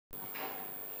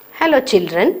Hello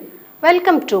children,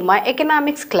 welcome to my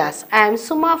economics class. I am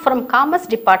Suma from Commerce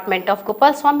Department of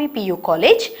Gopalswamy PU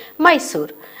College,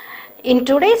 Mysuru. In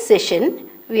today's session,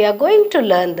 we are going to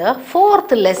learn the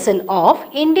fourth lesson of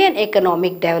Indian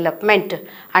economic development.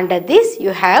 Under this,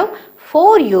 you have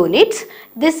 4 units.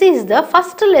 This is the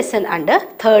first lesson under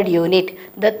third unit.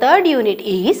 The third unit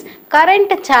is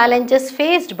current challenges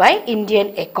faced by Indian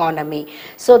economy.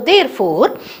 So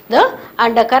therefore,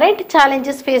 under current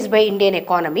challenges faced by Indian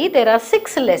economy, there are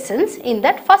 6 lessons. In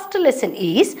that first lesson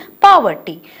is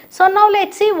poverty. So now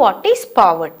let's see what is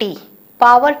poverty.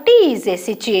 Poverty is a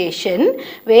situation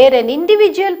where an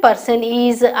individual person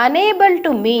is unable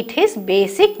to meet his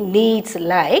basic needs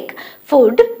like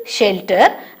food,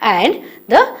 shelter and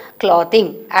the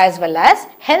clothing as well as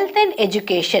health and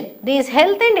education. This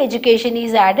health and education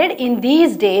is added in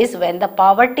these days when the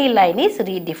poverty line is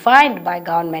redefined by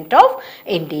Government of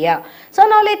India. So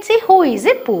now let's see who is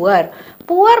a poor.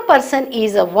 Poor person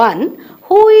is a one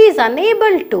who is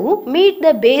unable to meet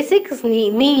the basic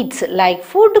needs like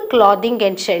food, clothing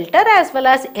and shelter as well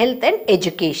as health and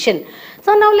education.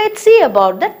 So now let's see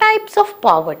about the types of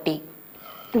poverty.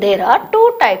 There are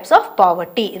 2 types of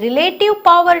poverty, relative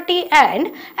poverty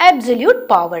and absolute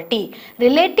poverty.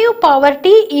 Relative poverty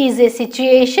is a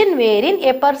situation wherein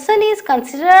a person is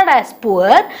considered as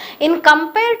poor in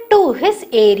compared to his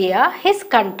area, his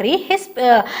country, his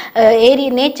area,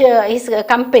 nature, his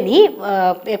company,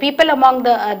 people among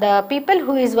the people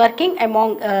who is working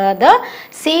among the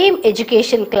same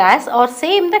education class or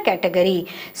same the category.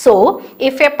 So,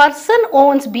 if a person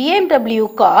owns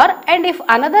BMW car and if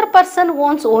another person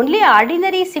owns only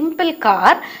ordinary simple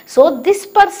car, so this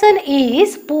person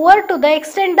is poor to the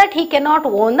extent that he cannot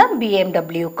own a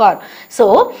BMW car.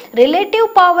 So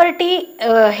relative poverty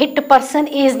hit person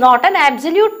is not an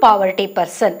absolute poverty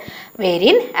person,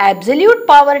 wherein absolute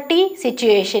poverty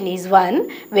situation is one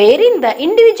wherein the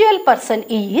individual person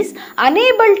is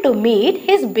unable to meet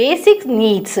his basic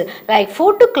needs like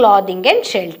food, clothing and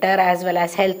shelter as well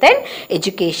as health and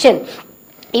education.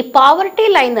 ಈ poverty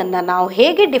ಲೈನನ್ನು ನಾವು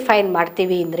ಹೇಗೆ define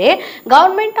ಮಾಡ್ತೀವಿ ಅಂದರೆ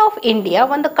government of India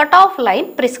ಒಂದು cut off line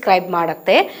prescribe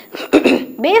ಮಾಡುತ್ತೆ.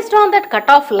 Based on that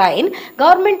cut off line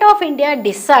government of India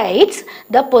decides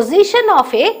the position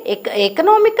of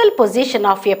economical position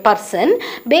of A person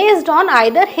based on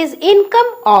either his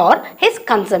income R his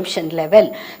consumption level.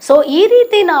 So ಈ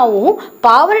ರೀತಿ ನಾವು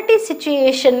poverty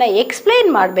ಸಿಚುಯೇಷನ್ನ explain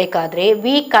ಮಾಡಬೇಕಾದ್ರೆ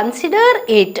we consider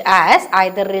it as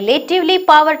either relatively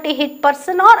poverty hit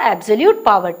person or absolute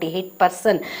poverty hit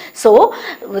person. So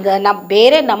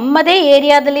ಬೇರೆ ನಮ್ಮದೇ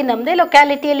ಏರಿಯಾದಲ್ಲಿ ನಮ್ಮದೇ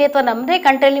ಲೊಕ್ಯಾಲಿಟಿಯಲ್ಲಿ ಅಥವಾ ನಮ್ಮದೇ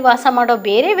ಕಂಟ್ರಿಯಲ್ಲಿ ವಾಸ ಮಾಡೋ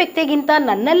ಬೇರೆ ವ್ಯಕ್ತಿಗಿಂತ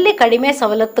ನನ್ನಲ್ಲಿ ಕಡಿಮೆ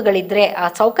ಸವಲತ್ತುಗಳಿದ್ರೆ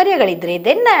ಸೌಕರ್ಯಗಳಿದ್ರೆ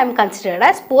then I am considered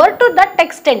as poor to that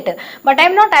extent. But I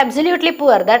am not absolutely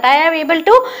poor that I am able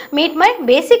to meet my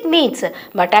basic needs,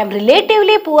 but I am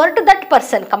relatively poor to that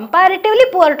person, comparatively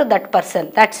poor to that person.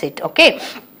 That's it. Okay.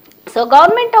 So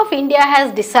government of India has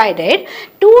decided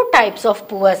 2 types of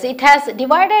poor. It has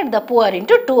divided the poor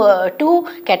into two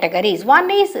categories. One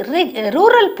is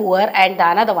rural poor and the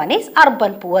another one is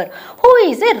urban poor. Who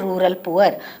is a rural poor?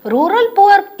 Rural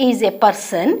poor is a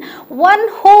person one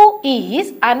who is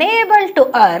unable to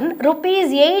earn rupees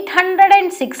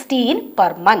 816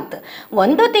 per month.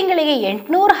 ಒಂದು ತಿಂಗಳಿಗೆ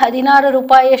 816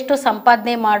 ರೂಪಾಯಿಯಷ್ಟು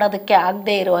ಸಂಪಾದನೆ ಮಾಡೋದಕ್ಕೆ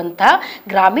ಆಗದೆ ಇರುವಂಥ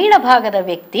ಗ್ರಾಮೀಣ ಭಾಗದ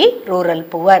ವ್ಯಕ್ತಿ ರೂರಲ್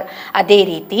ಪುವರ್. ಅದೇ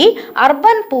ರೀತಿ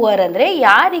ಅರ್ಬನ್ ಪುವರ್ ಅಂದರೆ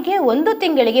ಯಾರಿಗೆ ಒಂದು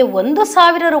ತಿಂಗಳಿಗೆ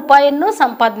 1,000 ರೂಪಾಯಿಯನ್ನು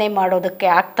ಸಂಪಾದನೆ ಮಾಡೋದಕ್ಕೆ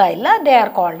ಆಗ್ತಾ ಇಲ್ಲ, they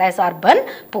are called as urban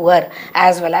poor.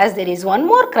 As well as there is one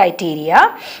more criteria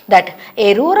that A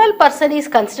rural person is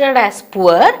considered as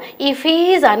poor if he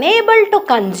is unable to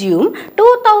consume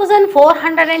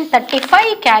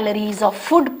 2435 calories of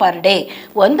food per day.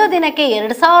 ಒಂದು ದಿನಕ್ಕೆ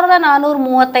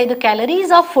 2435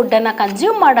 calories of ಫುಡ್ಡನ್ನು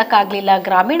consume ಮಾಡೋಕ್ಕಾಗಲಿಲ್ಲ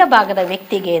ಗ್ರಾಮೀಣ ಭಾಗದ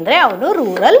ವ್ಯಕ್ತಿಗೆ ಅಂದರೆ ಅವನು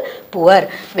rural poor.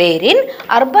 ವೇರಿನ್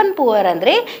urban poor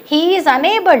andre he is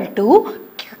unable to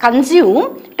consume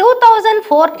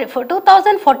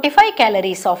 2045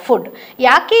 calories of food.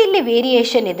 ಯಾಕೆ ಇಲ್ಲಿ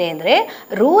ವೇರಿಯೇಷನ್ ಇದೆ ಅಂದರೆ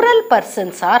rural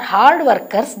persons R hard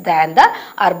workers than the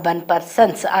urban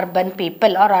persons, urban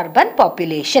people are urban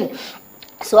population.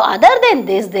 So other than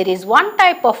this, there is one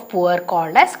type of poor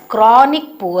called as chronic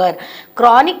poor.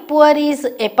 Chronic poor is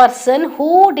a person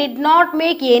who did not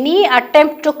make any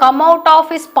attempt to come out of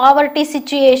his poverty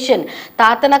situation.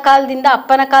 ತಾತನ ಕಾಲದಿಂದ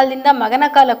ಅಪ್ಪನ ಕಾಲದಿಂದ ಮಗನ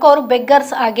ಕಾಲಕ್ಕೂ ಅವರು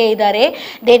beggars ಆಗೇ ಇದ್ದಾರೆ.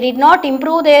 They did not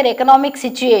improve their economic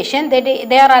situation.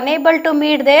 They are unable to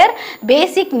meet their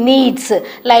basic needs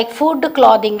like food,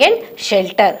 clothing and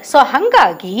shelter. So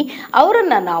ಹಾಗಾಗಿ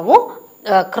ಅವರನ್ನು ನಾವು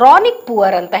chronic poor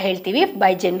anta heltivi.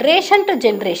 By generation to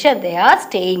generation they are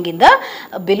staying in the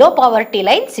below poverty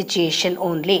line situation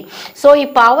only. So ಈ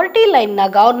poverty line ನ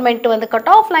government ಒಂದು cut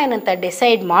off line ಅಂತ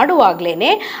decide ಮಾಡುವಾಗ್ಲೇನೆ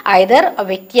ಐದರ್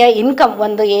ವ್ಯಕ್ತಿಯ income,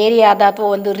 ಒಂದು ಏರಿಯಾದ ಅಥವಾ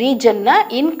ಒಂದು ರೀಜನ್ ನ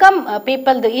ಇನ್ಕಮ್,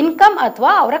 ಪೀಪಲ್ದು ಇನ್ಕಮ್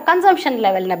ಅಥವಾ ಅವರ ಕನ್ಸಂಪ್ಷನ್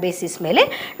ಲೆವೆಲ್ ನ ಬೇಸಿಸ್ ಮೇಲೆ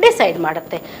ಡಿಸೈಡ್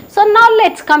ಮಾಡುತ್ತೆ. So now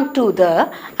let's come to the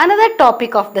another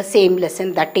topic of the same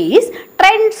lesson, that is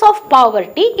trends of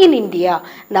poverty in India.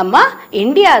 ನಮ್ಮ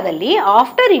ಇಂಡಿಯಾದಲ್ಲಿ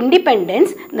ಆಫ್ಟರ್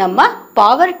ಇಂಡಿಪೆಂಡೆನ್ಸ್ ನಮ್ಮ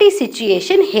ಪಾವರ್ಟಿ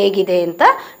ಸಿಚುಯೇಷನ್ ಹೇಗಿದೆ ಅಂತ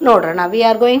ನೋಡೋಣ. We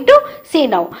are going to C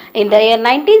now. In the year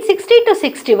 1960 to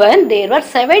 61 there were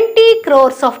 70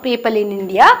 crores of people in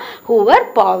India who were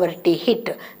poverty hit.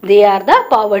 They are the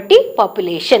poverty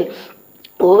population.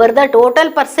 Over the total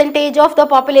percentage of the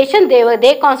population,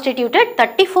 they constituted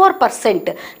 34%.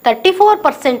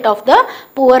 34% of the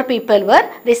poor people were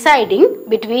residing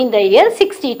between the year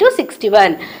 60 to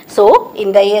 61. So in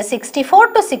the year 64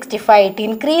 to 65 it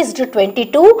increased to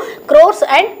 22 crores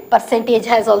and percentage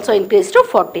has also increased to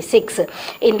 46.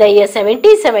 In the year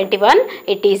 70-71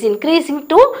 it is increasing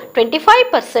to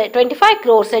 25%, 25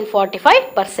 crores and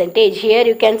 45%. Here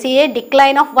you can see a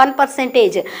decline of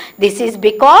 1%. This is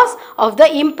because of the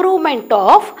improvement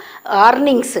of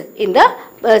earnings in the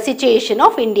situation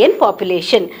of Indian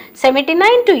population.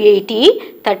 79 to 80,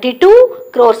 32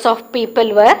 crores of people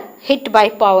were hit by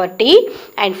poverty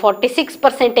and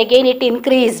 46% again it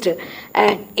increased.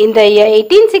 And in the year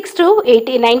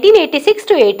 1986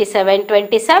 to 87,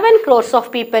 27 crores of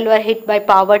people were hit by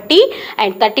poverty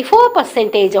and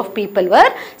 34% of people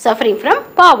were suffering from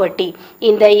poverty.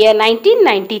 In the year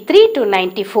 1993 to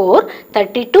 94,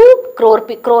 32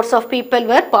 crores of people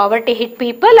were poverty hit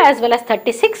people as well as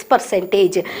 36%.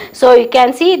 So you can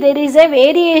see there is a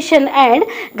variation and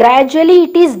gradually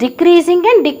it is decreasing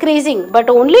and decreasing, but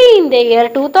only in the year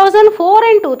 2004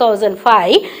 and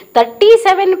 2005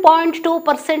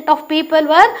 37.2% of people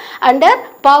were under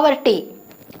poverty.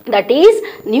 That is,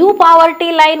 new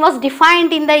poverty line was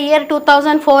defined in the year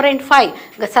 2004 and 5.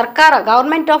 ಸರ್ಕಾರ,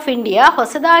 government of India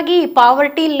ಹೊಸದಾಗಿ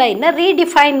poverty line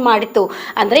redefine ಮಾಡಿತು.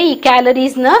 ಅಂದರೆ ಈ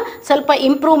ಕ್ಯಾಲರೀಸ್ನ ಸ್ವಲ್ಪ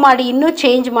improve ಮಾಡಿ ಇನ್ನೂ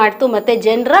change ಮಾಡಿತು ಮತ್ತು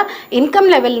ಜನರ ಇನ್ಕಮ್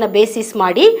ಲೆವೆಲ್ನ ಬೇಸಿಸ್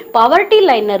ಮಾಡಿ ಪಾವರ್ಟಿ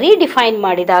ಲೈನ್ನ ರೀಡಿಫೈನ್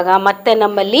ಮಾಡಿದಾಗ ಮತ್ತೆ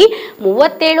ನಮ್ಮಲ್ಲಿ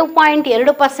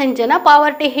 37.2% ಜನ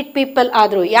ಪಾವರ್ಟಿ ಹಿಟ್ ಪೀಪಲ್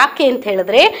ಆದರು. ಯಾಕೆ ಅಂತ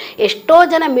ಹೇಳಿದ್ರೆ ಎಷ್ಟೋ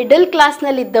ಜನ ಮಿಡಲ್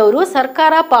ಕ್ಲಾಸ್ನಲ್ಲಿದ್ದವರು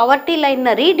ಸರ್ಕಾರ ಪಾವರ್ಟಿ ಲೈನ್ನ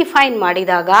ರೀಡಿಫೈನ್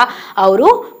ಮಾಡಿದಾಗ ಅವರು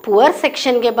ಪುವರ್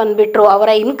ಸೆಕ್ಷನ್ಗೆ ಬಂದುಬಿಟ್ರು. ಅವರ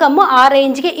ಇನ್ಕಮ್ ಆ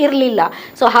ರೇಂಜ್ಗೆ ಇರಲಿಲ್ಲ.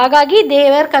 ಸೊ ಹಾಗಾಗಿ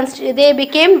they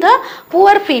became the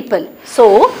poor people. So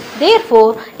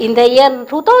therefore in the year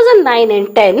 2009 and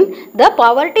 10 the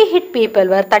poverty hit people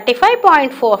were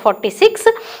 35.46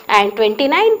 and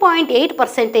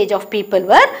 29.8% of people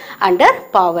were under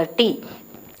poverty.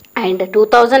 And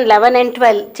 2011 and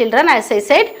 12 children, as I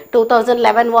said,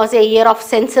 2011 was a year of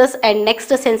census and next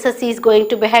census is going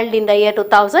to be held in the year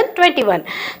 2021.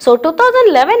 So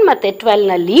 2011 ಮತ್ತೆ 12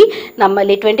 ನಲ್ಲಿ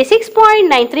ನಮ್ಮಲ್ಲಿ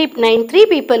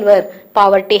 26.93 people were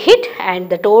poverty hit and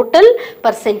the total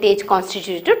percentage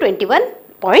constituted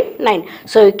 21.9.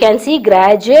 So you can see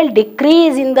gradual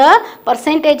decrease in the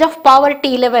percentage of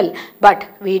poverty level, but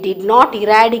we did not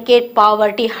eradicate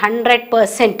poverty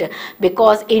 100%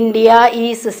 because India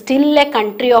is still a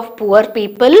country of poor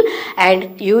people and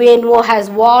UNO has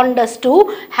warned us to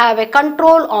have a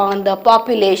control on the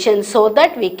population so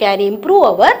that we can improve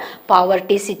our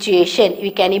poverty situation,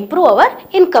 we can improve our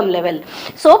income level.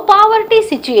 So poverty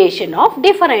situation of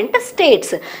different states.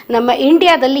 ನಮ್ಮ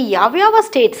ಇಂಡಿಯಾದಲ್ಲಿ ಯಾವ್ಯಾವ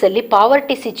States ಅಲ್ಲಿ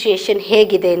poverty situation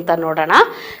ಹೇಗಿದೆ ಅಂತ ನೋಡೋಣ.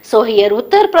 So here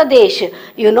Uttar Pradesh,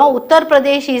 you know Uttar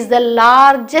Pradesh is the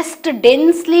largest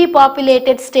densely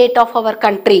populated state of our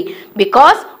country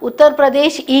because Uttar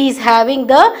Pradesh is having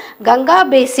the Ganga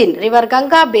basin, river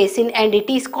Ganga basin, and it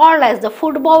is called as the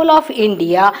food bowl of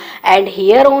India. And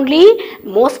here only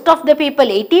most of the people,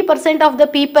 80% of the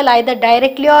people either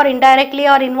directly or indirectly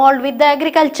are involved with the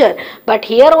agriculture. But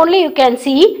here only you can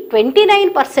see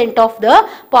 29% of the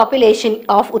population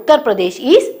of Uttar Pradesh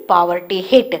is poverty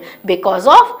hit because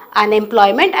of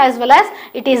unemployment as well as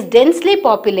it is densely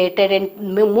populated and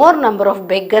more number of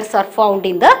beggars are found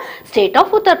in the state of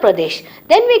Uttar Pradesh.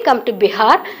 Then we come to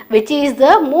Bihar, which is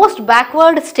the most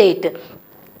backward state.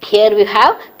 Here we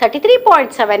have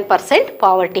 33.7%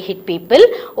 poverty hit people.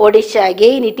 Odisha,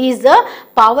 again it is the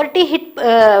poverty hit,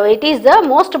 it is the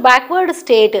most backward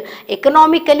state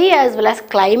economically as well as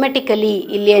climatically.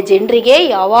 ಇಲ್ಲಿಯ ಜನರಿಗೆ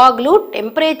ಯಾವಾಗಲೂ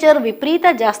temperature ವಿಪರೀತ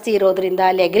ಜಾಸ್ತಿ ಇರೋದ್ರಿಂದ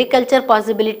ಅಲ್ಲಿ agriculture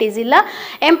possibilities ಇಲ್ಲ,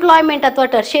 employment ಅಥವಾ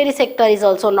tertiary sector is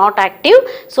also not active,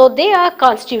 so they are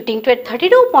constituting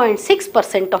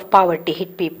 32.6% of poverty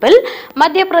hit people.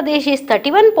 Madhya Pradesh is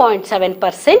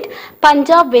 31.7%,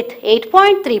 Punjab with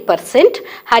 8.3%,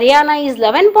 Haryana is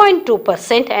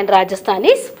 11.2% and Rajasthan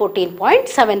is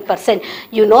 14.7%.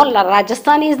 You know,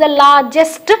 Rajasthan is the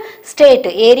largest state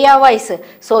area wise,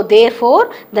 so therefore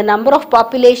the number of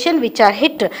population which are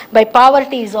hit by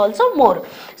poverty is also more.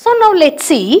 So now let's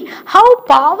see how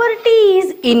poverty is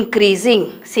increasing.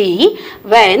 See,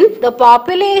 when the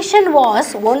population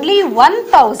was only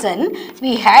 1000,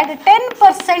 we had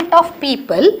 10% of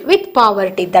people with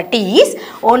poverty, that is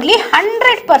only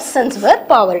 100 persons were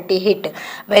poverty hit.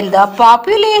 When the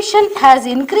population has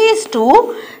increased to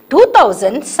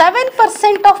 2000,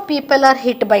 7% of people are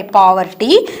hit by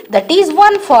poverty, that is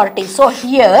 140. So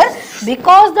here,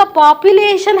 because the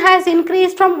population has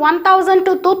increased from 1000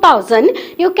 to 2000,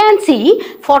 you can see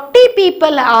 40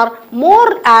 people are more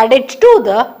added to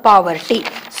the poverty.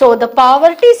 So the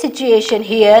poverty situation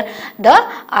here, the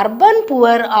urban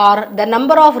poor or the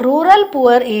number of rural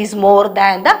poor is more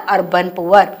than the urban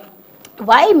poor.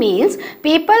 Why means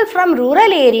people from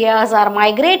rural areas are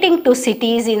migrating to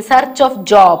cities in search of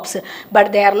jobs, but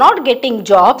they are not getting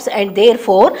jobs, and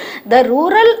therefore the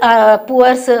rural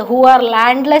poor who are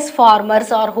landless farmers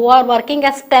or who are working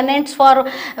as tenants for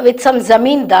with some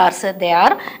zamindars, they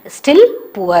are still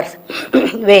poor.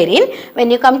 Wherein when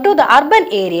you come to the urban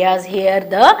areas, here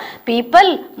the people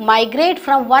migrate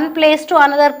from one place to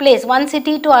another place, one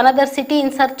city to another city in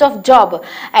search of job,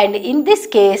 and in this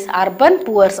case urban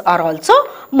poor are also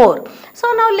more. So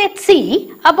now let's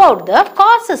see about the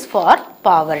causes for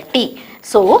poverty.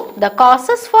 So the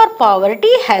causes for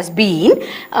poverty has been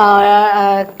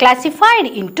classified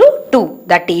into two,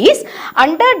 that is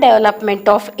underdevelopment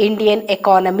of Indian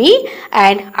economy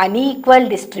and unequal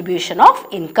distribution of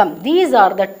income. These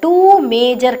are the two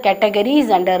major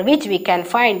categories under which we can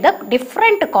find the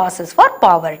different causes for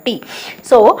poverty.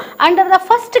 So under the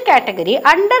first category,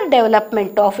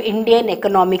 underdevelopment of Indian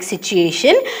economic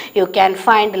situation, you can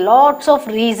find lots of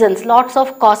reasons, lots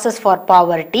of causes for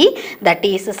poverty, that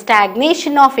is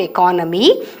stagnation of economy,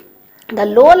 the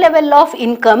low level of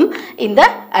income in the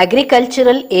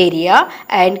agricultural area,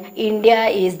 and India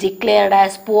is declared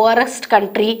as poorest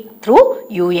country through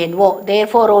UNO.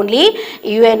 Therefore only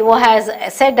UNO has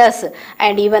said us,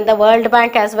 and even the World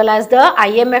Bank as well as the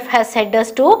IMF has said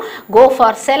us to go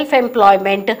for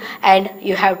self-employment and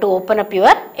you have to open up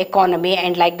your economy,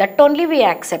 and like that only we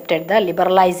accepted the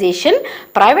liberalization,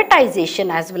 privatization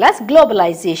as well as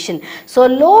globalization. So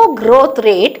low growth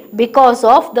rate because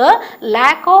of the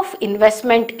lack of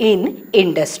investment in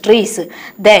industries.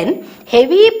 Then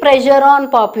heavy pressure on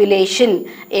population.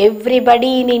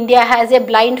 Everybody in India has a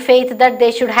blind faith that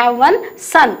they should have one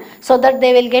son so that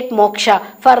they will get moksha.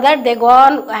 For that they go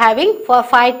on having for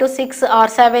 5 to 6 or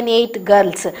 7, 8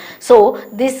 girls. So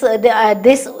this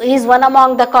is one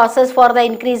among the causes for the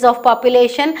increase of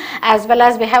population, as well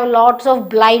as we have lots of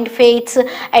blind faiths,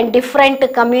 and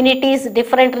different communities,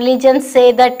 different religions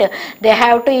say that they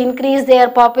have to increase their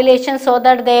population so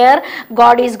that their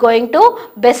God is going to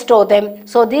bestow them.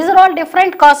 So these are all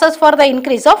different causes for the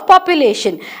increase of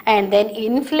population. And then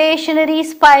inflationary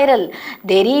spiral.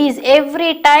 There is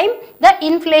every time the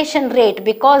inflation rate,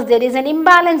 because there is an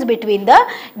imbalance between the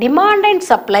demand and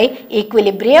supply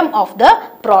equilibrium of the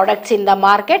products in the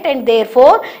market, and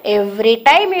therefore every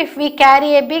time if we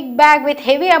carry a big bag with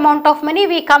heavy amount of money,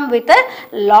 we come with a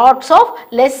lots of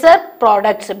lesser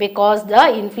products because the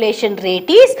inflation rate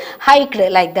is hiked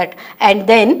like that. And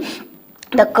then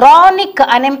the chronic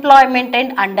unemployment and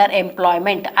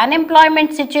underemployment.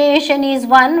 Unemployment situation is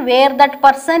one where that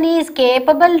person is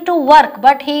capable to work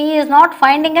but he is not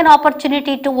finding an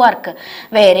opportunity to work,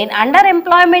 wherein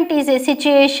underemployment is a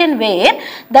situation where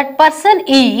that person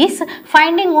is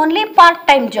finding only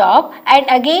part-time job, and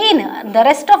again the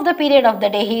rest of the period of the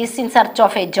day he is in search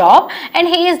of a job and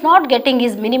he is not getting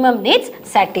his minimum needs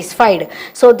satisfied.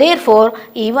 So therefore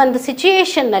even the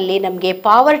situation nalli namge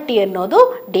poverty annodu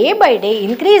day by day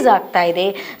increase ಆಗ್ತಾ ಇದೆ.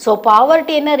 So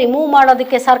ಪಾವರ್ಟಿಯನ್ನು remove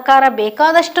ಮಾಡೋದಕ್ಕೆ ಸರ್ಕಾರ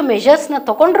ಬೇಕಾದಷ್ಟು ಮೆಷರ್ಸ್ನ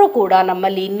ತಗೊಂಡ್ರೂ ಕೂಡ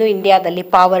ನಮ್ಮಲ್ಲಿ ಇನ್ನೂ ಇಂಡಿಯಾದಲ್ಲಿ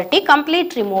poverty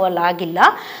complete removal ಆಗಿಲ್ಲ.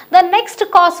 The next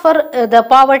cause for the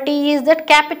poverty is that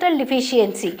capital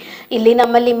deficiency. ಇಲ್ಲಿ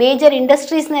ನಮ್ಮಲ್ಲಿ ಮೇಜರ್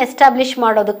ಇಂಡಸ್ಟ್ರೀಸ್ನ ಎಸ್ಟಾಬ್ಲಿಷ್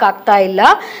ಮಾಡೋದಕ್ಕಾಗ್ತಾ ಇಲ್ಲ.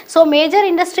 ಸೊ ಮೇಜರ್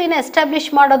ಇಂಡಸ್ಟ್ರಿನ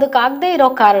ಎಸ್ಟಾಬ್ಲಿಷ್ ಮಾಡೋದಕ್ಕಾಗದೇ ಇರೋ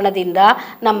ಕಾರಣದಿಂದ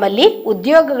ನಮ್ಮಲ್ಲಿ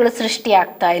ಉದ್ಯೋಗಗಳು ಸೃಷ್ಟಿ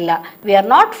ಆಗ್ತಾ ಇಲ್ಲ. We are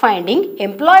not finding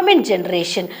employment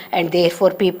generation, and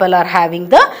therefore people are having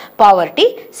the poverty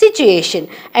situation. situation.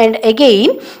 And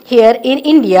again, here in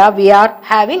India, we are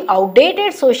having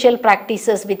outdated social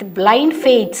practices with blind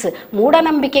faiths.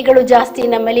 ಮೂಢನಂಬಿಕೆಗಳು ಜಾಸ್ತಿ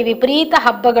ನಮ್ಮಲ್ಲಿ, ವಿಪರೀತ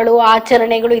ಹಬ್ಬಗಳು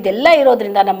ಆಚರಣೆಗಳು ಇದೆಲ್ಲ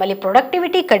ಇರೋದ್ರಿಂದ ನಮ್ಮಲ್ಲಿ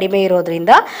ಪ್ರೊಡಕ್ಟಿವಿಟಿ ಕಡಿಮೆ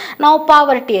ಇರೋದ್ರಿಂದ ನಾವು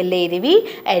ಪಾವರ್ಟಿಯಲ್ಲೇ ಇದ್ದೀವಿ.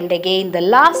 And again the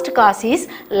last cos is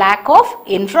lack of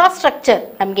infrastructure.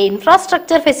 ನಮಗೆ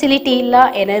ಇನ್ಫ್ರಾಸ್ಟ್ರಕ್ಚರ್ ಫೆಸಿಲಿಟಿ ಇಲ್ಲ,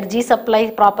 ಎನರ್ಜಿ ಸಪ್ಲೈ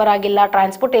ಪ್ರಾಪರ್ ಆಗಿಲ್ಲ,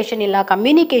 ಟ್ರಾನ್ಸ್ಪೋರ್ಟೇಷನ್ ಇಲ್ಲ,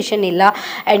 ಕಮ್ಯುನಿಕೇಷನ್ ಇಲ್ಲ,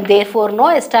 and there four no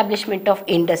establishment of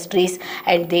industries,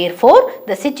 and there four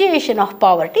the situation of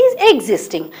poverty is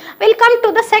existing. We'll come to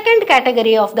the second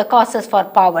category of the causes for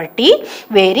poverty,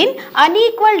 wherein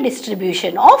unequal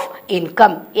distribution of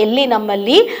income. ಎಲ್ಲಿ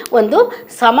ನಮ್ಮಲ್ಲಿ ಒಂದು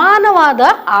ಸಮಾನವಾದ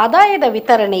ಆದಾಯದ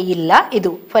ವಿತರಣೆ ಇಲ್ಲ.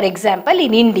 ಇದು for example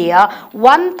in India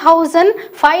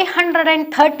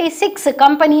 1536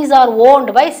 companies are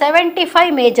owned by 75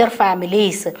 major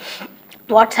families.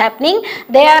 What's happening?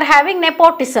 They are having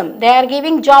nepotism. They are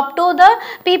giving job to the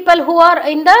people who are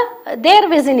in their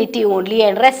vicinity only,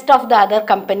 and rest of the other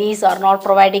companies are not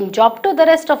providing job to the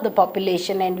rest of the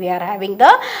population, and we are having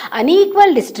the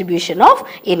unequal distribution of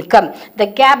income. The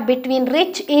gap between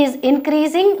rich is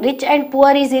increasing, rich and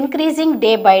poor is increasing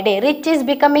day by day. Rich is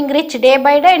becoming rich day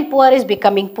by day, and poor is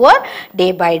becoming poor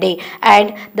day by day. And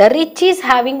the rich is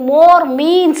having more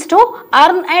means to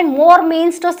earn and more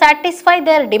means to satisfy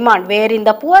their demand, wherein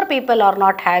the poor people are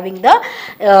not having the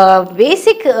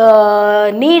basic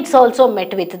needs also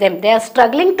met with them. They are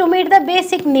struggling to meet the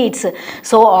basic needs.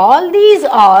 So all these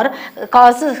are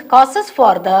causes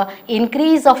for the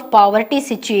increase of poverty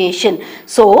situation.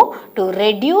 So to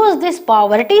reduce this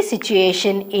poverty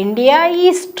situation, India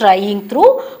is trying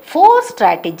through 4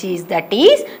 strategies, that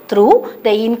is through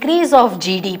the increase of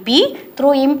GDP,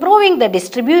 through improving the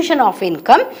distribution of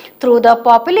income, through the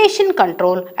population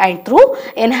control, and through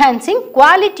enhancing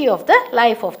quality of the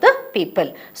life of the people.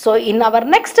 So in our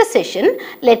next session,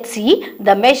 let's see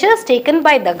the measures taken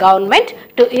by the government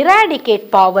to eradicate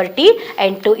poverty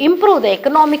and to improve the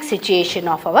economic situation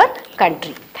of our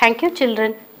country. Thank you,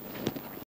 children.